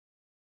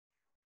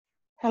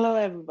Hello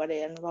everybody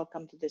and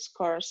welcome to this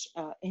course,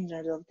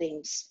 Internet of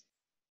Things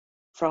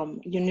from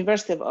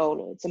University of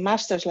Oulu. It's a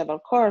master's level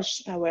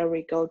course where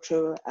we go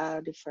through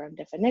different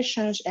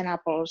definitions,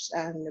 examples,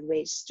 and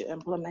ways to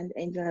implement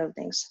Internet of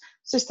Things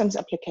systems,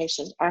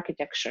 applications,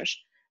 architectures,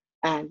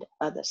 and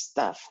other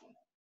stuff.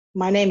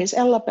 My name is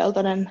Ella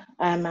Peltonen.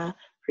 I'm a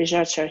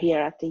researcher here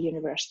at the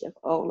University of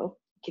Oulu,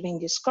 giving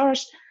this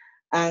course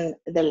and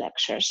the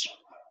lectures.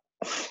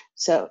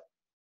 So,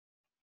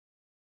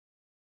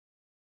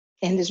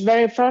 in this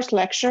very first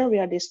lecture, we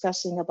are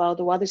discussing about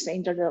what is the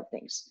Internet of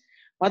Things.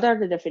 What are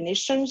the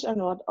definitions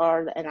and what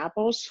are the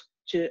examples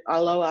to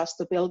allow us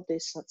to build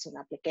these sorts of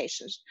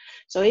applications.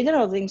 So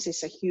Internet of Things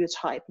is a huge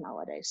hype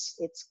nowadays.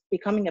 It's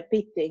becoming a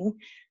big thing,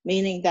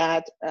 meaning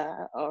that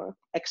our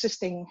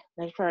existing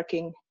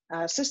networking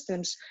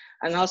systems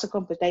and also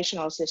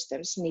computational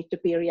systems need to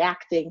be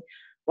reacting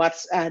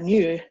what's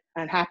new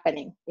and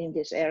happening in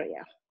this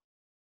area.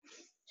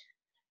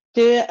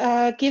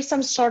 To give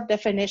some short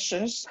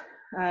definitions,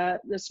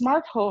 the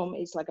smart home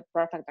is like a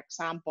perfect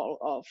example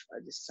of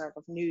this sort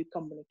of new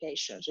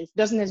communications. It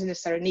doesn't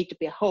necessarily need to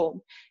be a home.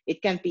 It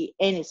can be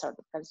any sort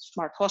of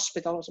smart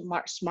hospitals,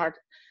 smart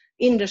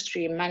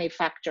industry,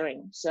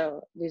 manufacturing.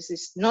 So this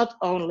is not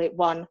only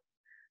one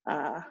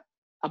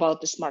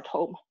about the smart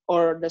home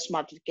or the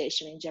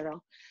smartification in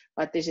general,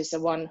 but this is a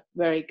one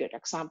very good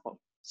example.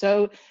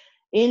 So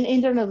in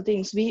Internet of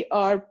Things, we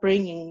are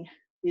bringing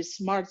these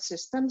smart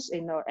systems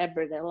in our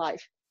everyday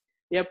life.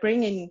 We are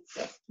bringing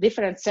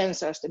different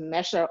sensors to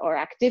measure our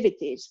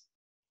activities.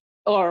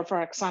 Or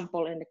for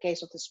example, in the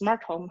case of the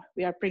smart home,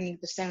 we are bringing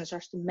the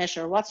sensors to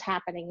measure what's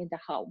happening in the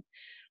home.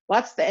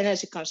 What's the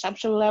energy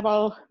consumption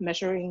level,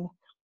 measuring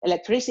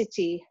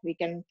electricity. We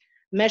can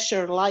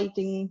measure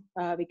lighting.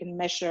 We can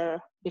measure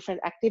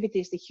different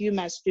activities the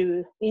humans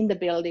do in the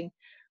building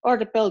or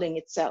the building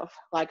itself,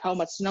 like how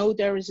much snow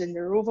there is in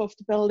the roof of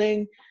the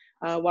building,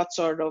 what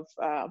sort of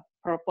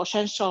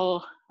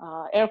potential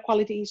air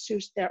quality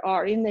issues there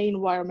are in the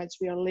environments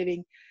we are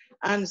living,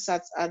 and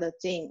such other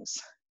things.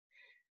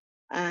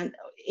 And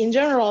in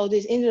general,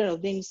 this Internet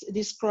of Things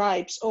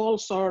describes all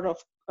sort of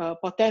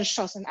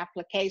potentials and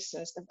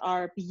applications that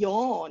are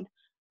beyond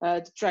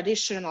the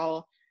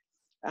traditional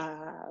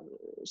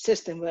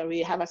system where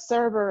we have a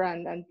server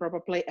and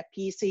probably a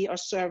PC or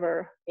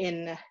server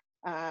in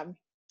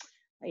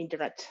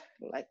internet,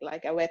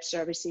 like a web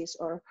services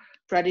or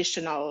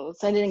traditional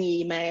sending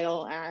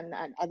email and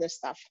other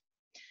stuff.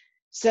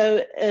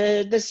 So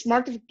the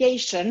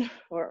smartification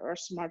or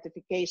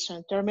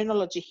smartification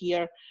terminology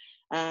here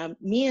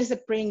means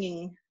that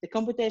bringing the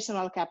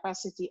computational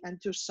capacity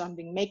into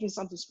something, making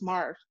something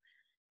smart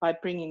by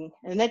bringing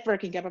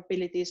networking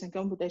capabilities and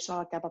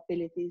computational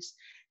capabilities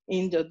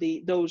into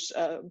those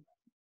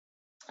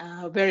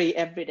very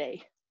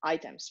everyday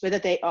items, whether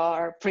they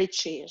are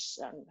fridges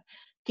and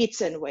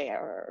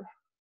kitchenware,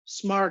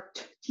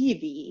 smart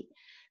TV,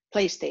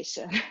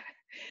 PlayStation.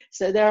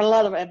 So there are a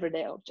lot of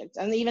everyday objects,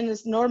 and even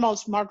as normal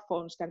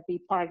smartphones can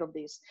be part of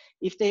this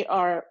if they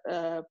are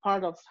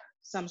part of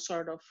some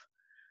sort of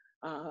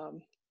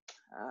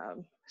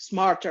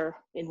smarter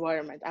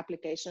environment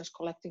applications,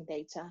 collecting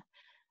data,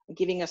 and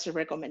giving us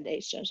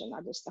recommendations and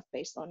other stuff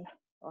based on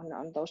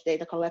those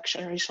data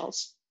collection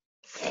results.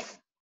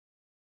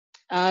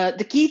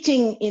 The key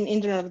thing in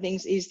Internet of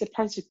Things is the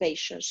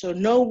participation. So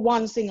no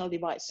one single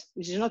device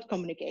which is not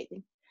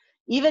communicating,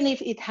 even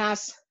if it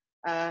has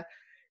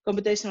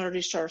computational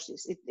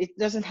resources, it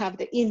doesn't have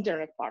the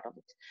internet part of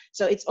it.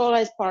 So it's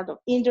always part of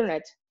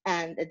internet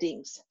and the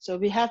things. So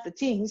we have the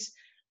things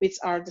which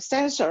are the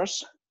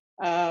sensors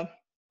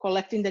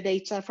collecting the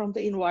data from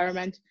the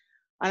environment,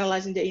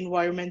 analyzing the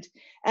environment,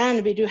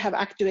 and we do have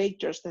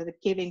actuators that are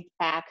giving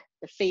back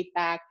the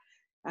feedback,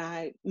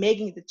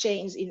 making the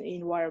change in the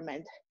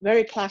environment.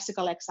 Very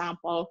classical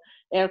example,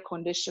 a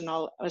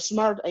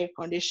smart air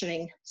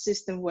conditioning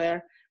system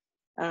where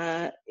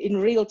in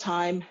real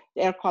time,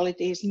 the air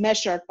quality is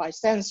measured by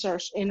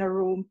sensors in a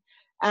room,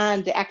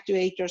 and the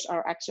actuators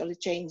are actually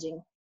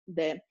changing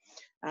the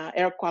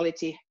air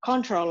quality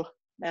control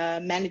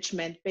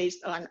management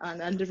based on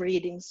the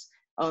readings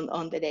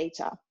on the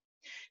data.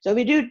 So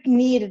we do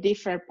need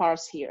different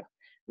parts here.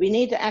 We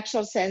need the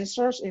actual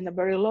sensors in a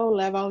very low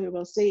level. You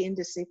will see in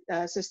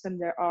the system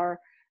there are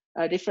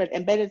different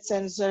embedded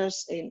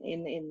sensors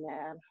in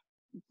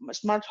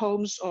smart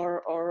homes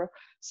or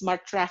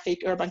smart traffic,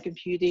 urban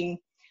computing.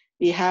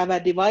 We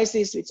have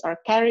devices which are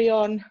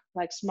carry-on,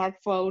 like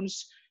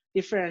smartphones,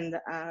 different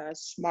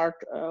smart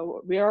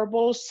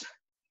wearables,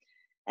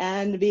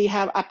 and we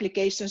have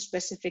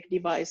application-specific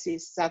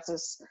devices such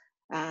as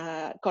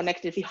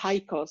connected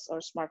vehicles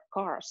or smart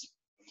cars.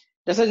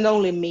 Doesn't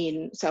only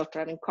mean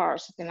self-driving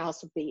cars, it can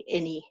also be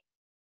any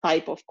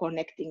type of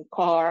connecting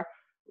car,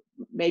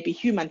 maybe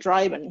human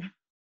driven,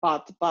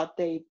 but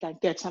they can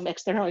get some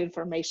external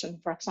information,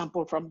 for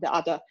example, from the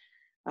other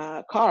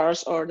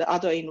cars or the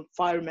other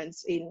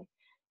environments in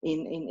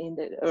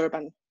the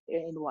urban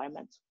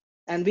environment.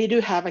 And we do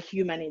have a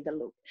human in the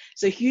loop.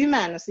 So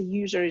human as a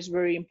user is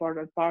very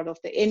important part of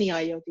any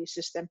IoT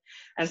system,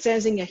 and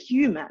sensing a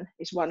human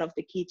is one of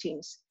the key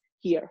things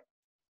here.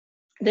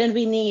 Then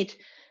we need,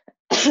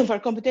 for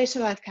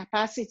computational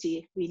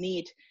capacity, we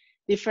need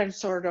different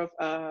sort of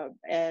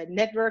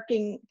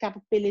networking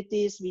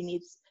capabilities. We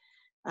need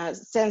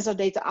sensor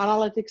data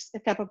analytics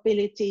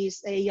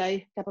capabilities,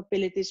 AI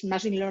capabilities,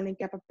 machine learning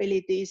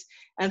capabilities.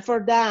 And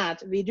for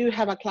that, we do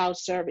have a cloud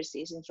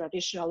services in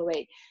traditional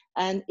way.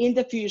 And in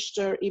the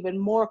future, even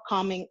more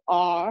coming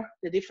are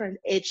the different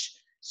edge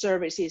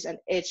services and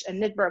edge and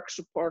network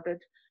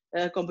supported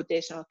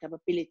computational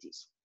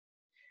capabilities.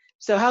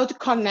 So how to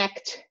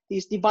connect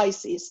these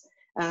devices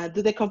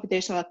to the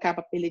computational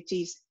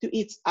capabilities to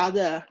each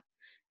other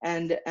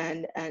and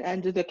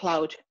to the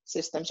cloud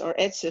systems or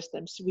edge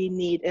systems, we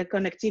need a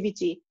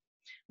connectivity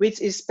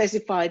which is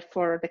specified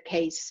for the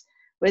case,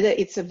 whether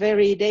it's a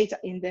very data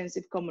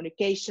intensive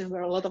communication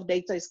where a lot of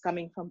data is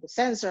coming from the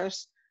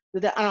sensors to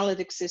the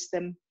analytics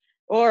system,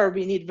 or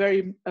we need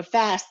very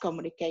fast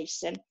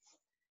communication.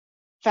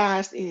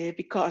 Fast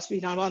because we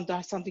don't want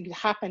something to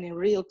happen in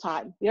real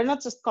time. We are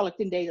not just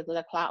collecting data to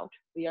the cloud.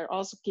 We are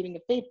also giving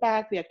a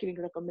feedback. We are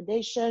giving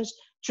recommendations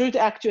through the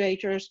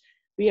actuators.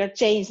 We are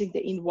changing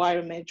the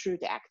environment through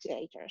the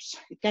actuators.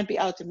 It can be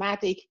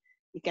automatic.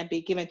 It can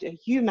be given to a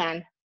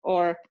human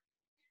or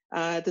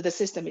to the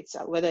system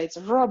itself, whether it's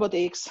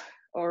robotics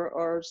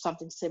or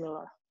something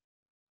similar.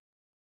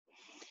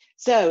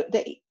 So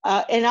the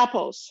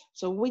enables.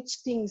 So which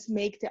things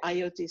make the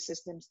IoT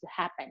systems to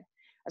happen?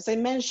 As I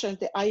mentioned,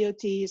 the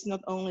IoT is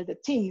not only the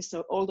things,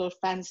 so all those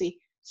fancy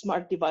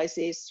smart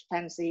devices,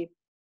 fancy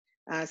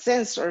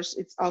sensors,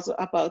 it's also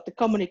about the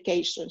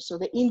communication. So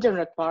the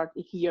internet part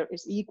here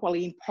is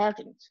equally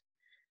important.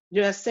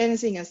 There are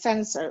sensing and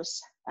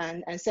sensors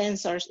and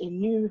sensors in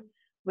new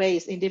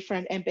ways in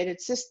different embedded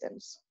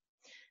systems.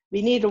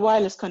 We need a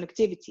wireless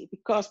connectivity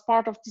because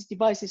part of these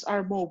devices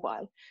are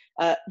mobile.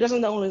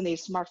 Doesn't only need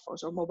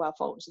smartphones or mobile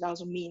phones, it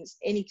also means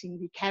anything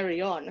we carry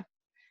on,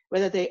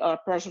 whether they are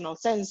personal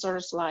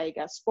sensors like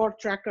sport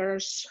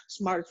trackers,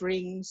 smart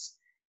rings,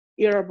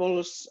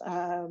 earables.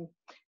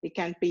 It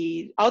can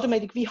be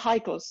automatic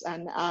vehicles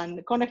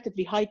and connected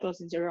vehicles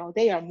in general.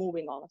 They are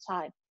moving all the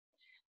time.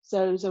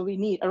 So we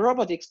need,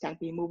 robotics can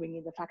be moving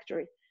in the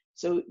factory.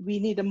 So we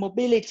need a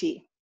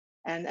mobility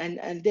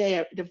and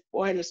there the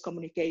wireless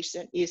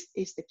communication is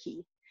the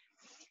key.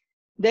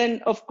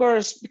 Then, of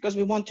course, because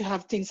we want to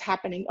have things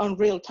happening on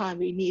real time,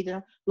 we need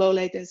low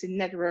latency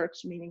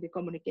networks, meaning the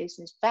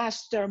communication is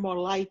faster, more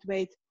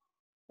lightweight.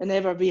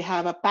 Whenever we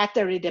have a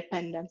battery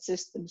dependent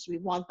systems, we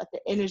want that the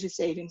energy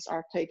savings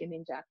are taken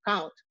into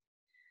account.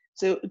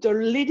 So there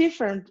are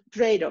different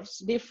trade-offs,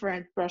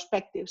 different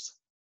perspectives,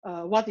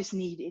 what is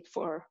needed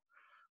for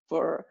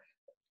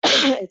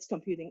its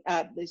computing,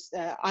 this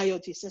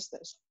IoT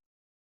systems.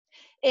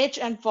 Edge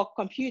and fog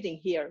computing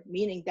here,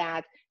 meaning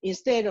that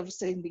instead of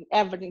sending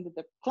everything to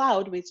the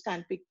cloud, which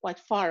can be quite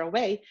far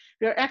away,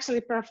 we are actually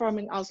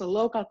performing also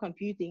local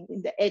computing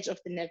in the edge of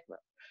the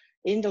network,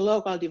 in the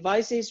local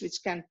devices,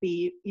 which can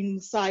be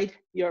inside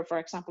your, for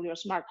example, your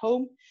smart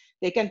home.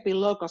 They can be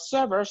local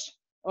servers,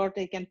 or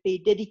they can be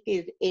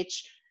dedicated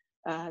edge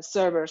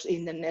servers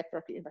in the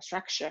network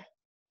infrastructure.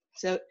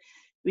 So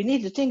we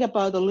need to think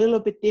about a little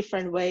bit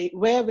different way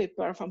where we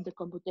perform the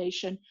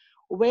computation,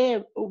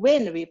 when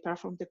we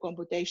perform the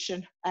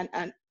computation,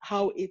 and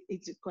how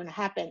it's going to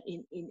happen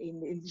in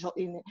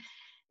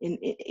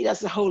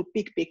as a whole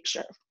big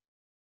picture.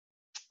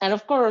 And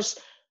of course,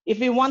 if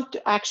we want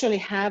to actually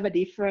have a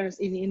difference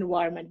in the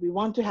environment, we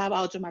want to have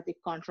automatic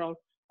control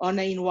on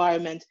the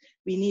environment,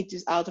 we need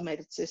this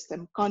automated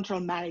system, control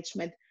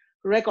management,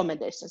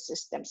 recommendation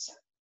systems.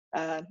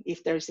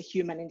 If there is a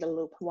human in the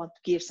loop who want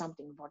to give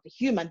something for the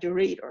human to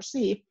read or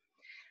see,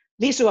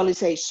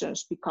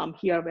 visualizations become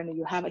here when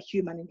you have a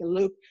human in the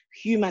loop,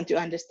 human to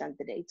understand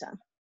the data.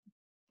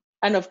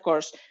 And of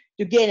course,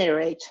 to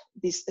generate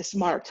this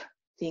smart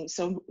thing.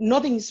 So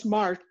nothing is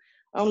smart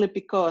only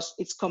because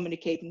it's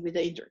communicating with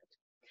the internet.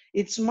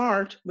 It's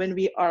smart when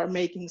we are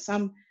making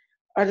some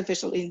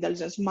artificial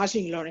intelligence,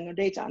 machine learning, or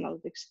data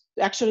analytics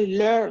to actually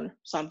learn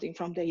something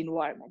from the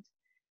environment.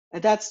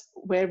 And that's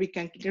where we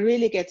can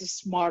really get the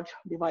smart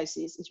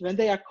devices, is when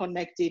they are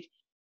connected,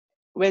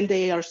 when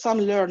there are some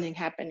learning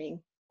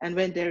happening, and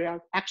when they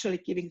are actually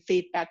giving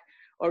feedback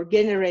or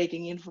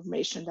generating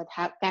information that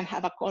can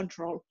have a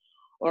control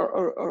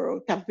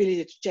or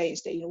capability to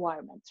change the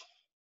environment.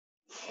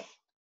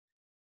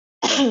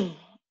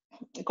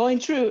 Going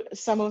through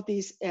some of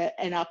these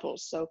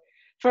enables. So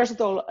first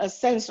of all,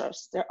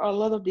 sensors. There are a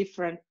lot of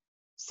different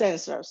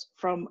sensors,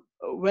 from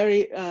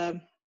very,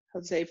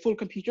 let's say, full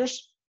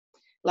computers,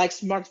 like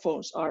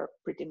smartphones are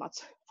pretty much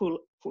full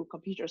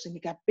computers in the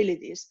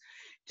capabilities,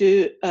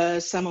 to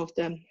some of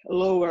them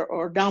lower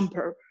or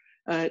dumper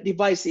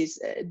devices,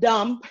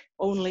 dump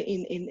only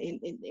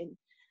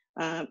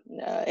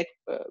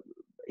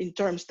in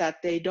terms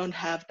that they don't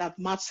have that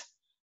much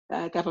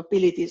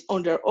capabilities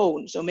on their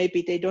own. So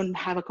maybe they don't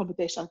have a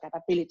computational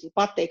capability,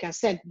 but they can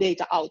send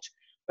data out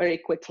very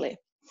quickly.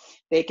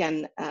 They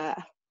can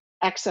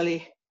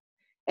actually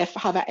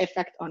have an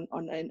effect on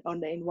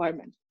the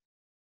environment.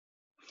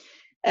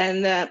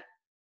 And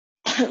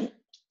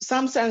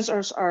some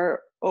sensors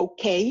are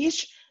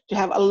okay-ish to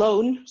have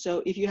alone.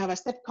 So if you have a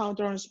step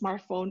counter on a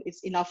smartphone,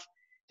 it's enough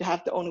to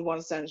have the only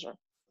one sensor.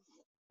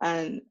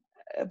 And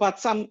but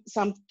some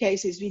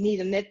cases we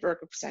need a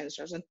network of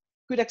sensors. And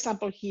good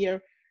example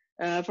here,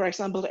 for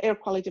example, the air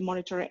quality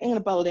monitoring in a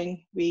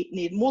building, we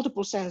need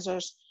multiple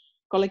sensors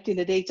collecting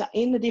the data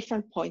in the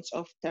different points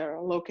of their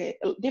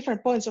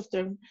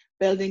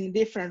building,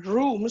 different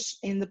rooms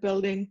in the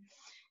building.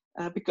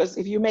 Because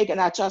if you make an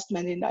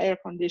adjustment in the air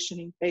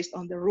conditioning based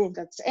on the room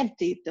that's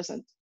empty, it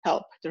doesn't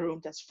help the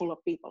room that's full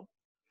of people.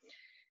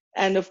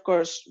 And of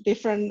course,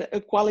 different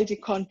quality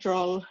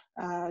control,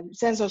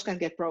 sensors can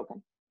get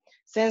broken.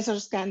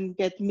 Sensors can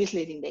get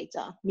misleading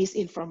data,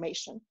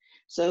 misinformation.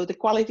 So the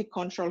quality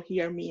control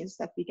here means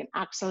that we can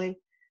actually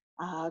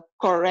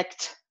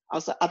correct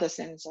also other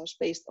sensors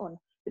based on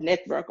the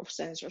network of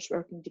sensors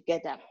working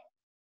together.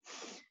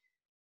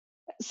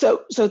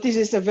 So this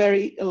is a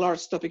very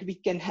large topic. We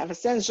can have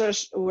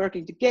sensors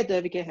working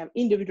together. We can have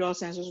individual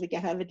sensors. We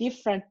can have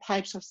different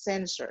types of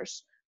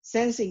sensors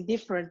sensing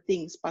different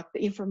things, but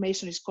the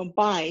information is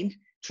combined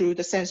through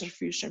the sensor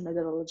fusion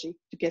methodology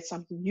to get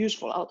something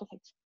useful out of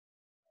it.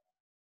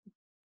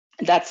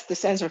 That's the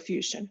sensor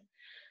fusion.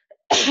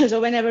 So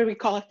whenever we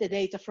collect the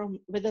data from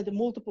whether the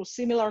multiple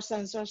similar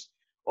sensors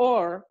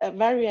or a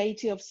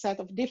variety of set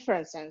of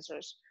different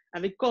sensors,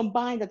 and we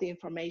combine that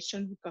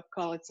information, we can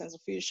call it sensor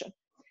fusion.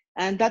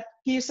 And that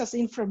gives us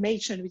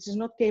information which is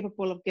not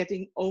capable of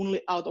getting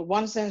only out of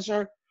one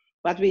sensor,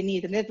 but we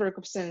need a network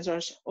of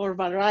sensors or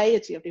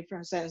variety of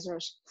different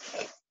sensors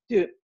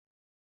to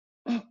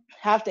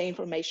have the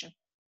information.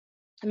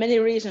 Many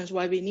reasons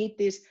why we need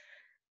this.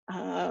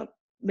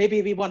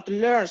 Maybe we want to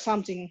learn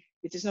something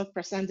which is not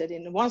presented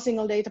in one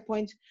single data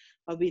point,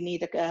 but we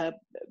need a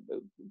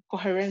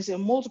coherence of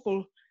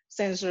multiple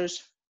sensors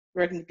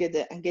working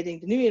together and getting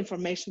the new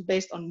information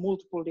based on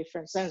multiple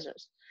different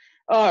sensors.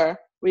 Or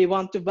we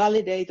want to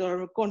validate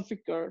or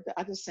configure the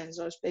other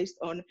sensors based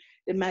on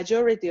the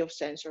majority of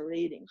sensor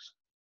readings.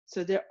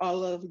 So there are a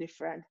lot of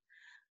different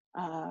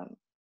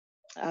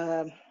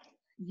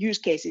use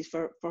cases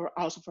for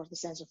the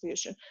sensor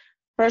fusion.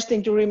 First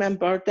thing to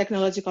remember,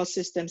 technological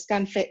systems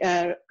can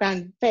fail.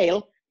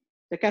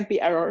 There can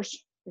be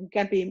errors. There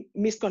can be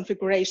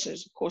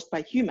misconfigurations caused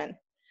by human.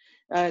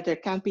 There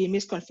can be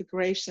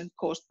misconfiguration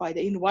caused by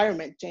the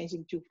environment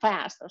changing too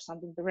fast or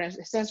something.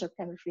 The sensor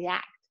cannot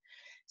react.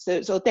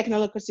 So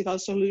technological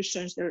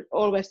solutions, there's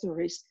always the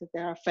risk that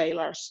there are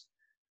failures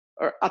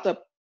or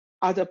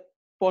other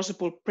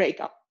possible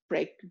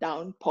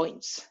breakdown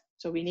points.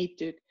 So we need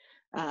to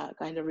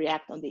kind of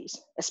react on these,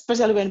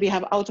 especially when we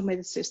have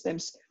automated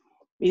systems.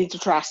 We need to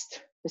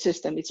trust the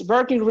system. It's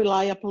working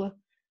reliable,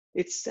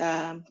 it's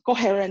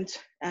coherent,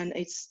 and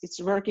it's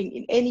working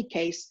in any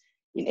case,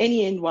 in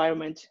any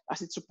environment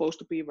as it's supposed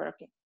to be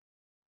working.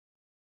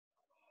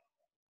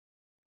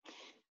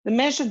 I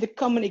mentioned the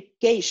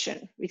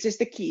communication, which is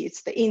the key.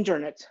 It's the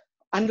internet.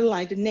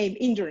 Underline the name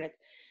internet,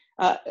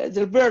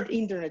 the word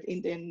internet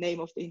in the name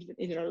of the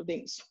Internet of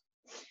Things.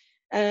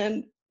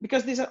 And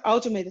because these are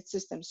automated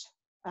systems,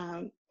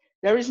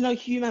 there is no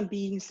human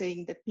being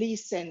saying that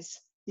please sense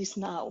this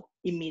now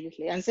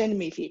immediately and send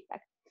me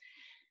feedback.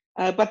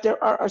 But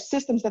there are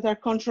systems that are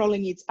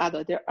controlling each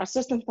other. There are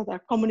systems that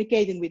are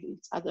communicating with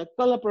each other,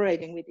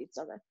 collaborating with each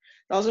other.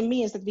 It also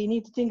means that we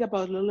need to think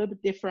about it a little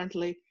bit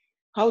differently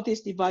how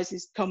these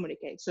devices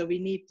communicate. So we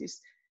need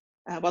this,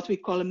 what we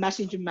call a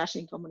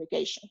machine-to-machine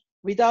communication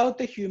without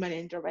the human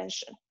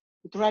intervention.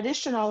 The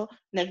traditional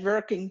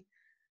networking,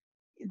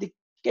 the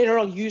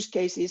general use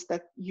case is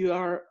that you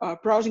are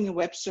browsing a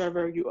web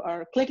server, you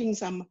are clicking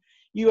some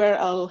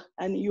URL,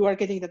 and you are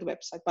getting that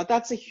website. But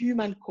that's a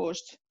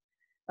human-caused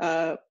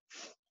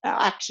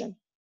action.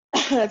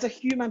 That's a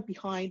human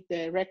behind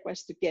the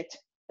request to get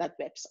that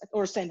website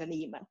or send an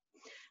email.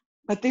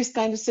 But this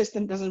kind of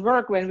system doesn't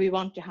work when we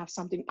want to have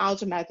something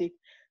automatic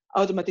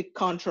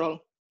control,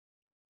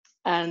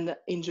 and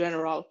in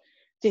general,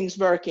 things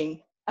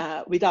working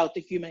without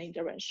the human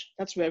intervention.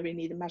 That's where we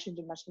need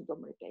machine-to-machine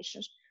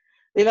communications.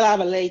 We will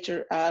have a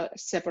later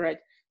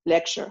separate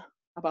lecture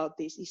about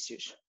these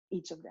issues,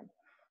 each of them.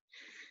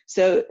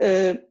 So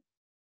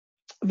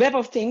Web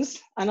of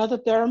Things, another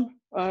term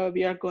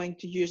we are going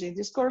to use in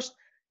this course.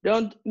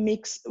 Don't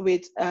mix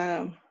with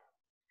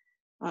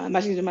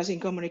machine-to-machine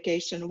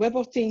communication. Web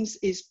of Things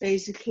is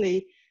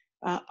basically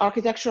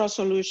architectural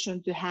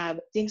solution to have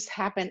things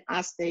happen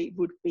as they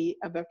would be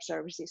a web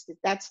services.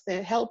 That's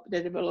the help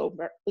the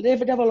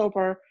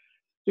developer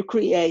to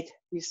create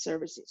these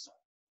services.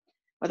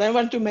 But I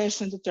want to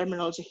mention the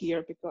terminology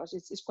here because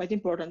it's quite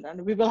important,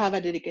 and we will have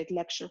a dedicated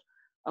lecture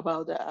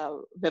about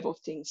the Web of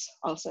Things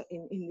also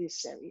in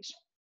this series.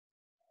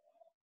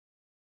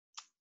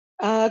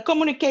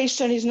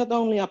 Communication is not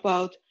only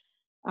about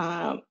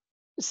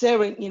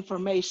sharing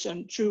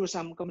information through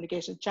some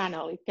communication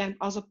channel. It can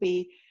also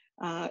be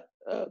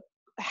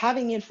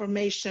having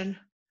information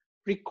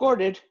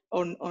recorded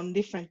on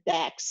different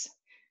tags.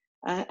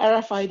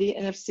 RFID,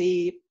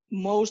 NFC,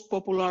 most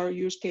popular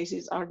use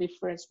cases are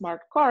different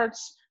smart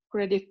cards,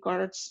 credit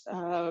cards,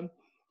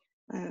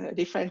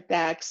 different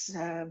tags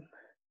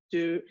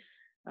to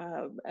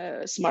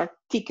smart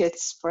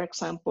tickets, for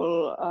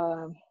example,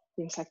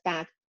 things like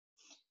that.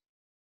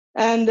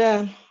 And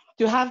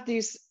to have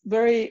this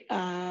very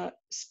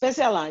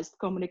specialized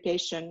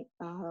communication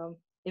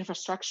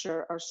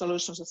infrastructure or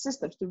solutions and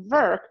systems to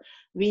work,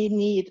 we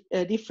need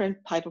a different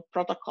type of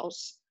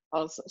protocols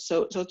also.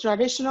 So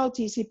traditional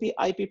TCP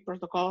IP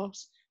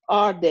protocols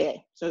are there.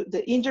 So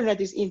the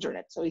internet is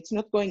internet, so it's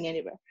not going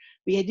anywhere.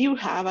 We do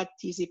have a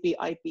TCP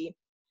IP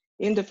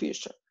in the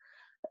future.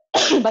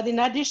 But in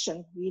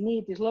addition, we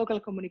need these local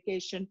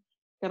communication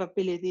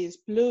capabilities,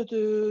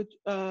 Bluetooth,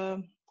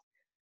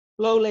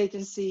 low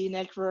latency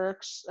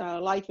networks,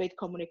 lightweight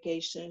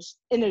communications,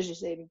 energy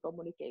saving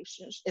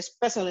communications,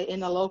 especially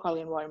in a local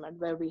environment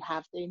where we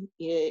have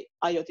the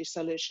IoT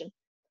solution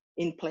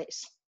in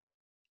place.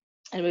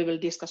 And we will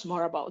discuss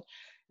more about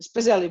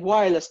especially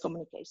wireless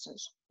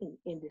communications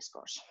in this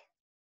course.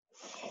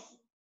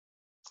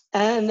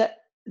 And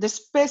the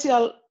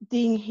special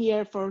thing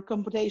here for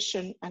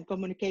computation and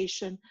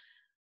communication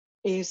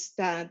is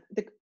that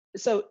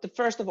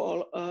first of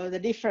all, the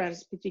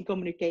difference between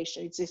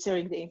communication, it's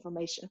sharing the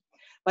information,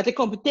 but the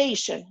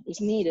computation is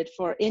needed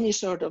for any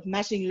sort of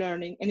machine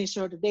learning, any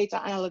sort of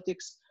data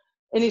analytics,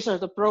 any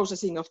sort of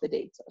processing of the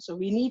data. So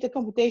we need a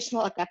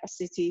computational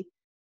capacity,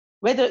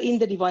 whether in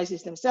the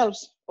devices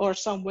themselves or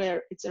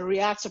somewhere it's a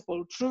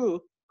reachable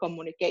through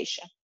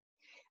communication.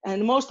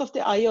 And most of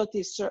the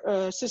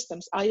IoT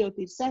systems,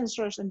 IoT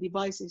sensors and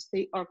devices,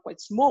 they are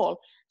quite small.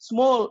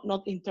 Small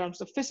not in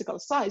terms of physical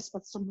size,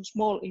 but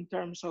small in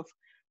terms of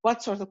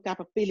what sort of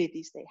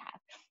capabilities they have.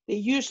 They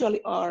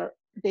usually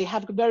they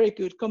have very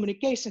good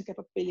communication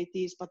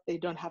capabilities, but they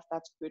don't have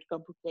that good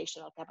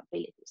computational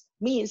capabilities.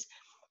 It means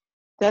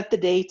that the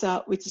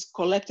data which is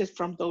collected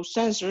from those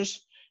sensors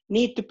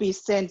need to be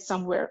sent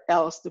somewhere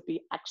else to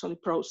be actually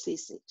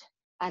processed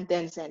and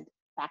then sent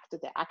back to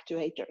the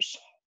actuators.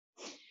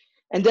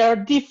 And there are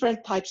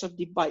different types of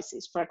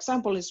devices. For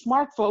example, in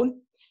smartphone,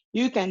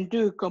 you can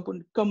do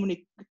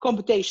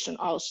computation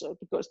also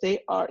because they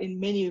are in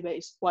many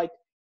ways quite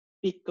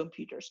big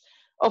computers.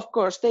 Of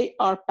course, they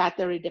are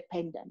battery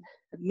dependent.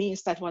 It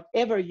means that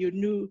whatever you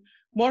do,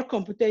 more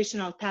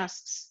computational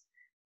tasks,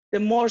 the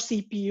more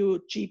CPU,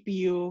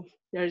 GPU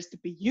there is to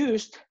be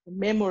used, the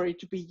memory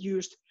to be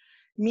used,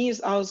 means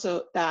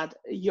also that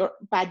your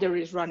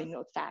battery is running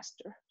out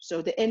faster.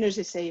 So the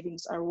energy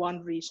savings are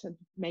one reason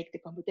to make the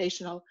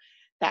computational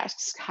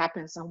tasks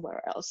happen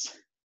somewhere else.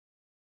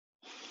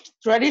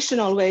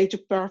 Traditional way to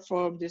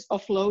perform this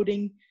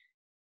offloading,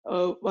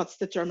 what's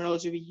the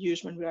terminology we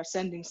use when we are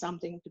sending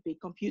something to be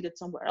computed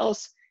somewhere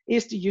else,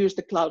 is to use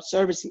the cloud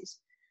services.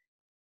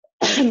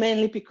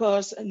 Mainly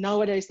because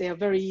nowadays they are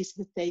very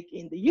easy to take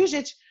in the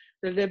usage.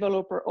 The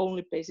developer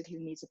only basically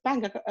needs a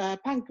bank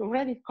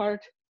credit card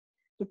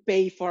to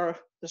pay for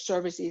the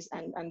services,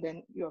 and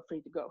then you're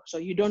free to go. So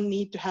you don't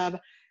need to have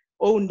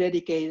own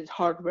dedicated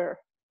hardware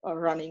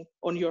running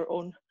on your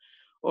own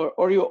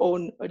or your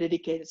own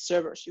dedicated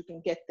servers. You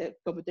can get the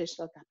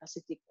computational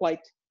capacity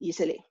quite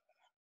easily.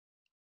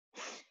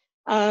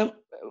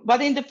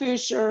 But in the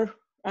future,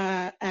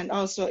 and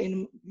also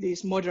in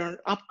these modern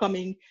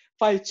upcoming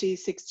 5G,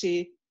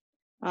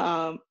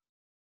 6G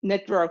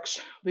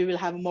networks, we will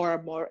have more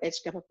and more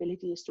edge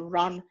capabilities to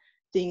run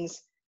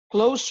things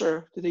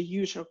closer to the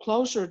user,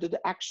 closer to the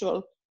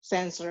actual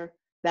sensor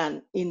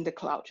than in the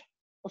cloud.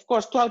 Of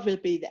course, cloud will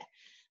be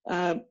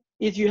there.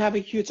 If you have a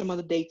huge amount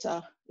of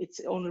data, it's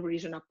only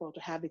reasonable to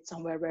have it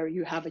somewhere where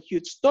you have a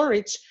huge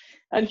storage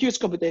and huge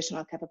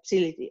computational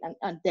capability,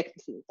 and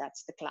technically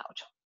that's the cloud.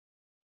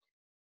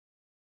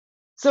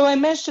 So I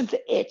mentioned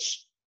the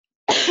edge.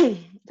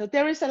 So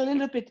there is a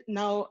little bit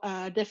now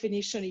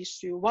definition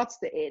issue. What's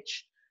the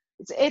edge?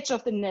 It's the edge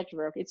of the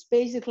network. It's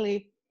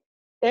basically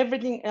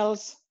everything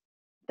else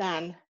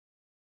than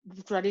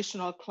the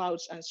traditional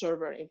clouds and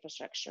server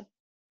infrastructure.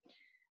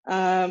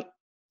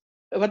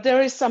 But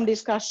there is some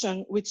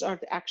discussion which are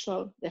the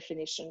actual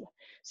definition.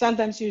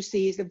 Sometimes you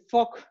see the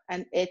fog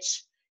and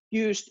edge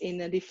used in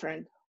a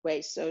different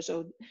ways.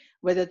 So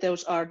whether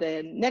those are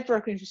the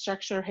network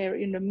infrastructure here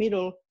in the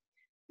middle,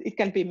 it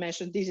can be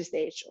mentioned, this is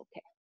the edge,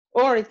 okay.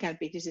 Or it can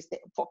be, this is the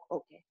fog,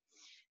 okay.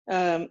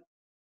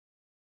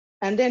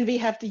 And then we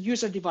have the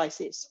user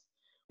devices,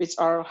 which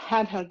are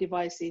handheld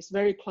devices,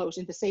 very close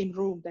in the same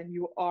room than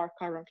you are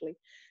currently.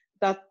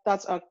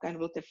 That's our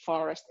kind of the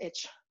farthest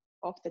edge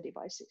of the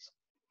devices.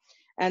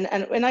 And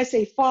when I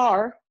say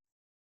far,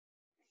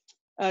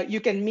 you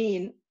can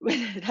mean,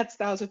 that's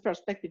the also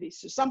perspective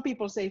issue. Some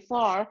people say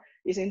far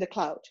is in the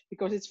cloud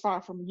because it's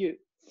far from you.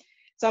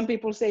 Some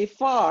people say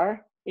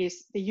far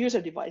is the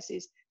user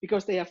devices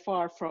because they are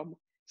far from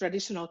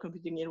traditional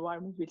computing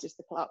environment, which is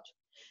the cloud.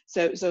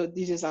 So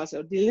this is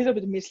also a little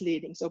bit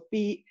misleading. So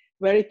be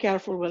very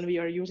careful when we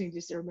are using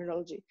this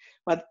terminology.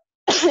 But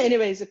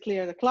anyway, it's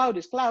clear the cloud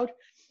is cloud.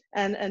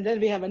 And then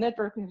we have a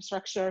network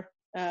infrastructure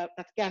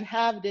that can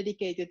have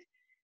dedicated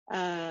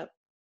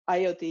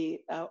IoT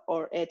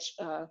or edge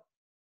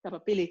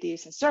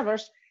capabilities and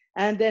servers.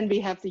 And then we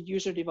have the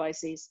user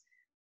devices,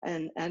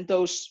 and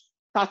those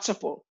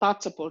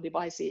touchable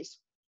devices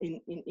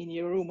in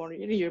your room or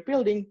in your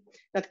building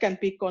that can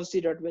be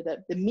considered with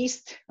the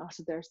mist,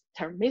 also there's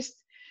the term mist,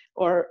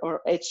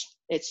 or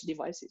edge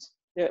devices.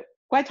 They're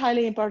quite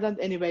highly important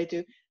anyway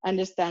to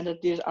understand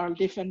that there are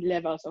different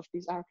levels of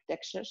these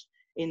architectures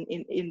in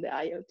the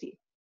IoT.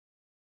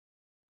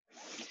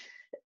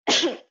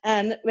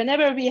 And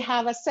whenever we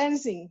have a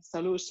sensing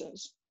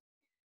solutions,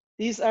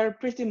 these are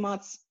pretty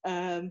much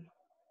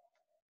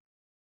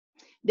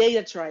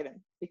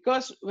data-driven,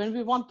 because when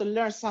we want to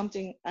learn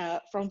something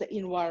from the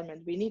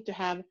environment, we need to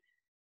have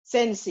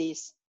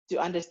senses to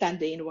understand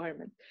the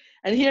environment.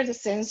 And here the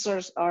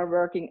sensors are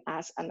working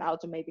as an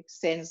automatic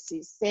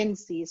senses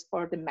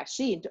for the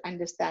machine to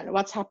understand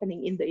what's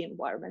happening in the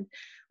environment,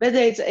 whether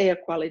it's air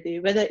quality,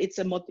 whether it's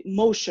a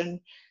motion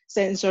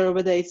sensor,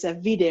 whether it's a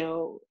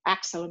video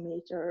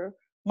accelerometer,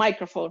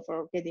 microphone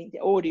for getting the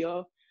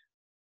audio.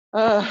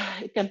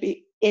 It can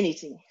be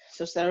anything.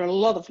 So there are a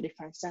lot of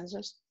different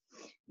sensors.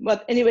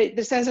 But anyway,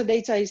 the sensor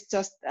data is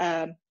just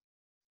the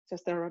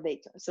raw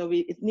data. So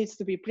it needs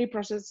to be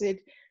pre-processed.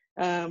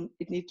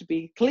 It needs to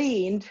be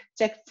cleaned,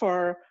 checked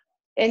for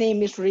any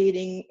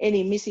misreading,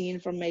 any missing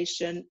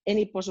information,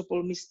 any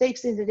possible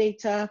mistakes in the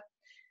data,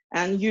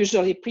 and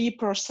usually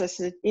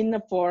pre-processed in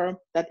a form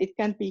that it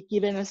can be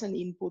given as an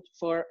input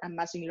for a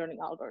machine learning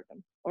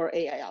algorithm or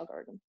AI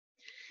algorithm.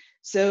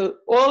 So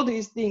all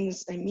these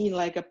things, I mean,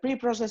 like a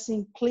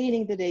pre-processing,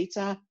 cleaning the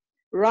data,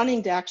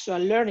 running the actual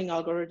learning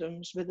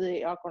algorithms, whether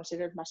they are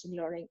considered machine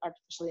learning,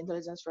 artificial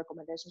intelligence,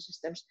 recommendation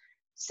systems,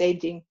 same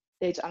thing,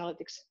 data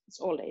analytics, it's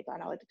all data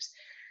analytics.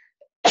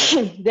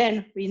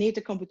 Then we need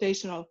the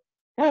computational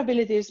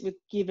capabilities which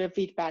give a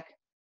feedback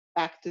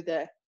back to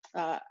the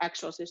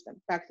actual system,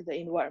 back to the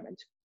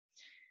environment.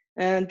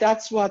 And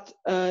that's what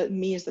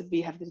means that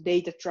we have the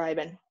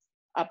data-driven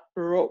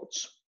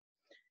approach.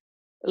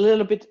 A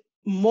little bit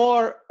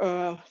more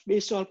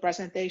visual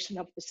presentation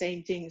of the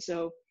same thing.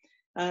 So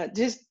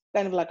this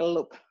kind of like a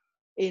loop.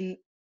 In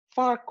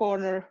far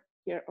corner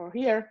here or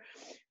here,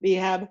 we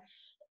have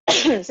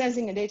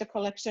sensing and data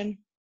collection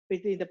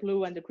between the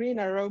blue and the green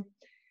arrow.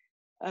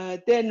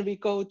 Then we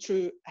go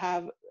to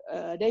have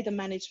data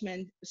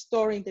management,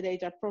 storing the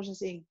data,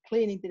 processing,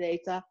 cleaning the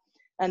data.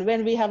 And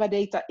when we have a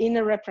data in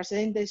a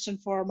representation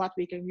format,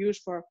 we can use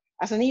for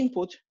as an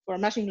input for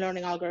machine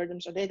learning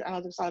algorithms or data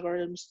analytics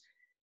algorithms.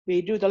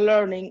 We do the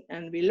learning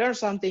and we learn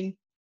something.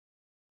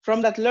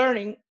 From that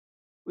learning,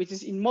 which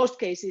is in most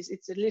cases,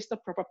 it's a list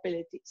of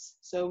probabilities.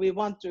 So we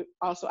want to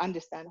also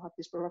understand what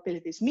these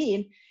probabilities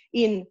mean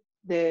in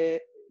the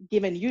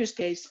given use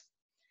case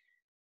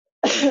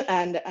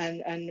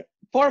and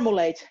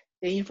formulate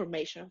the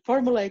information,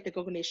 formulate the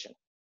cognition.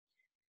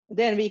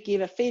 Then we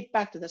give a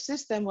feedback to the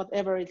system,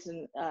 whatever it's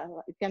in,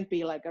 it can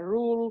be like a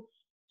rule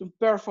to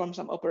perform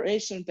some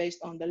operation based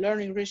on the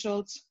learning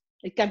results.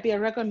 It can be a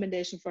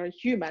recommendation for a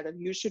human that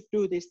you should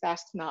do this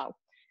task now.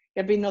 It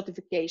can be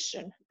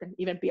notification, it can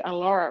even be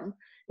alarm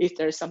if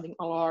there is something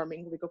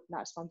alarming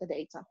recognized from the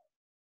data.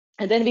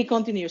 And then we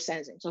continue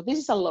sensing. So this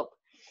is a loop.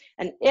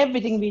 And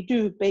everything we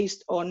do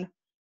based on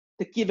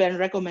the given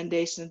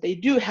recommendation, they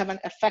do have an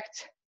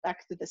effect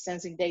back to the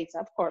sensing data,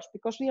 of course,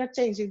 because we are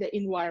changing the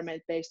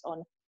environment based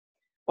on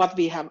what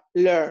we have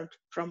learned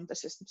from the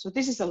system. So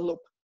this is a loop.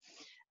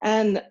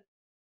 And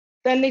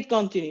then it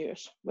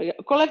continues. We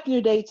collect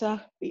new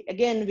data,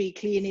 we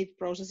clean it,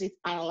 process it,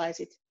 analyze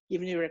it,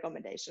 give new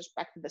recommendations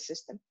back to the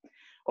system,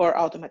 or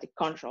automatic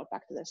control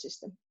back to the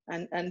system.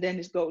 And then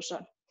it goes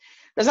on.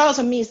 This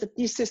also means that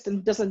this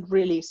system doesn't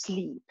really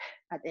sleep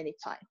at any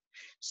time.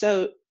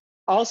 So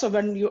also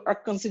when you are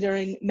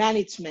considering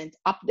management,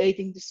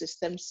 updating the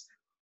systems,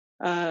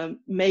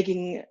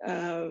 making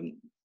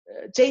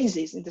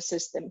changes in the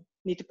system,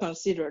 need to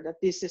consider that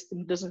this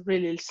system doesn't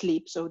really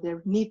sleep. So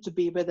there need to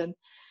be within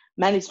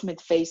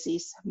management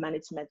phases,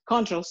 management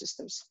control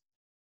systems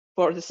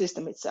for the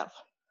system itself.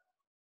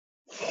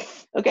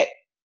 Okay,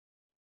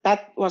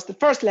 that was the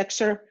first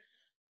lecture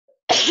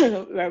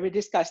where we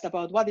discussed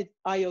about what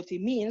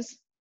IoT means,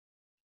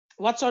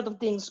 what sort of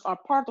things are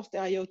part of the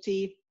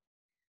IoT,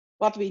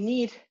 what we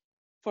need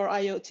for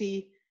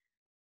IoT,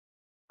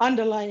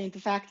 underlining the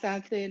fact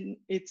that then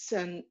it's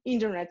an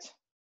internet,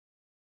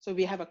 so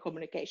we have a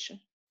communication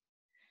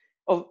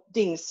of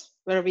things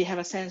where we have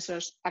a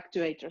sensors,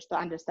 actuators to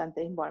understand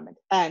the environment.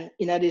 And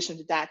in addition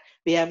to that,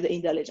 we have the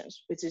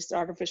intelligence, which is the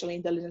artificial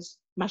intelligence,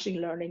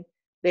 machine learning,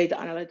 data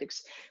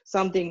analytics,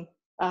 something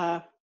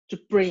to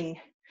bring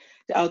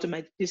the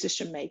automated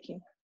decision-making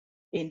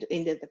into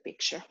the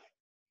picture.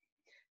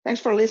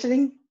 Thanks for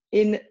listening.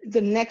 In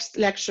the next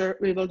lecture,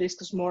 we will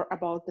discuss more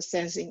about the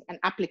sensing and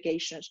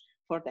applications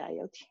for the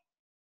IoT.